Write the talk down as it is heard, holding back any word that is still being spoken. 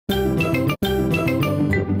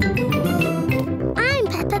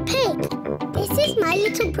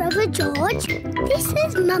George. This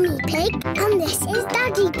is Mummy Pig and this is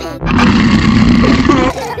Daddy Pig.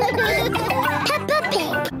 Peppa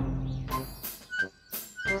Pig.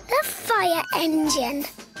 The fire engine.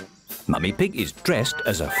 Mummy Pig is dressed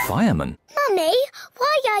as a fireman. Mummy,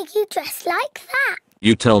 why are you dressed like that?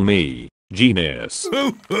 You tell me, genius.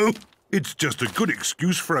 Oh, it's just a good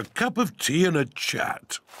excuse for a cup of tea and a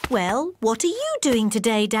chat. Well, what are you doing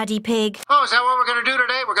today, Daddy Pig? Oh, is that what we're going to do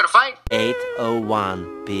today? We're going to fight?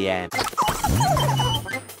 8:01 p.m.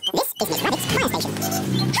 This is Miss Rabbit's fire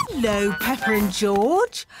station. Hello, Peppa and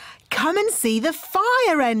George. Come and see the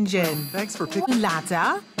fire engine. Thanks for picking.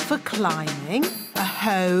 Ladder for climbing, a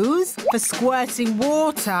hose for squirting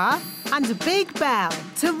water, and a big bell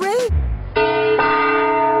to ring. Ding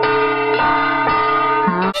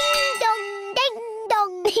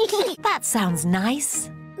dong, ding dong. That sounds nice.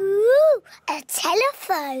 Ooh, a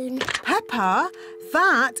telephone. Peppa,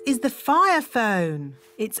 that is the fire phone.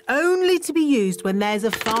 It's only to be used when there's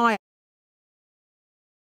a fire.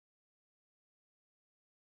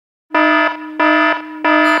 Fire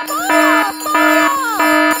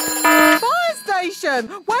station!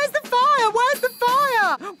 Where's the fire? Where's the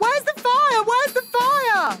fire? Where's the fire? Where's the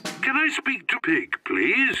fire? Can I speak to Pig,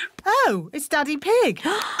 please? Oh, it's Daddy Pig.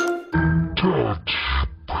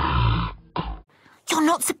 You're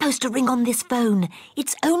not supposed to ring on this phone.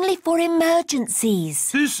 It's only for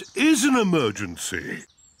emergencies. This is an emergency.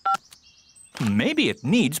 Maybe it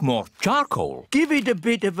needs more charcoal. Give it a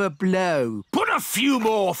bit of a blow. Put a few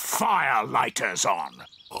more fire lighters on.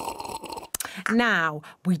 Now,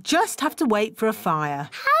 we just have to wait for a fire.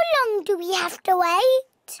 How long do we have to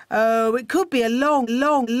wait? Oh, it could be a long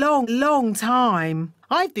time.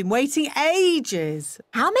 I've been waiting ages.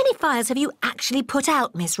 How many fires have you actually put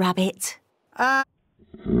out, Miss Rabbit?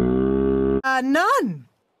 None.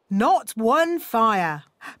 Not one fire.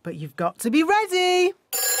 But you've got to be ready.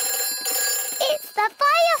 It's the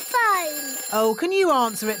fire phone. Oh, can you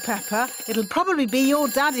answer it, Peppa? It'll probably be your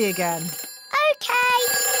daddy again. OK.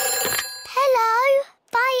 Hello,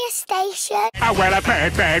 fire station. Oh, well, a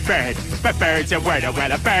bird, bird, bird. But bird's a word, oh,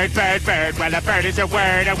 well, a bird, bird, bird. Well, a bird is a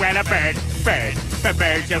word, oh, well, a bird, bird. But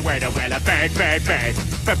bird's a word, oh, well, a bird, bird, bird.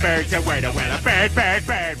 But bird's a word, oh, well, a bird, bird,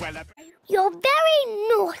 bird. Well, a... You're very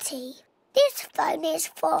naughty. This phone is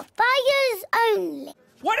for fires only.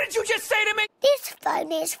 What did you just say to me? This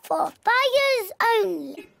phone is for fires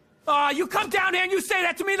only. You come down here and you say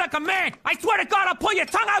that to me like a man. I swear to God, I'll pull your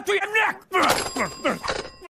tongue out through your neck.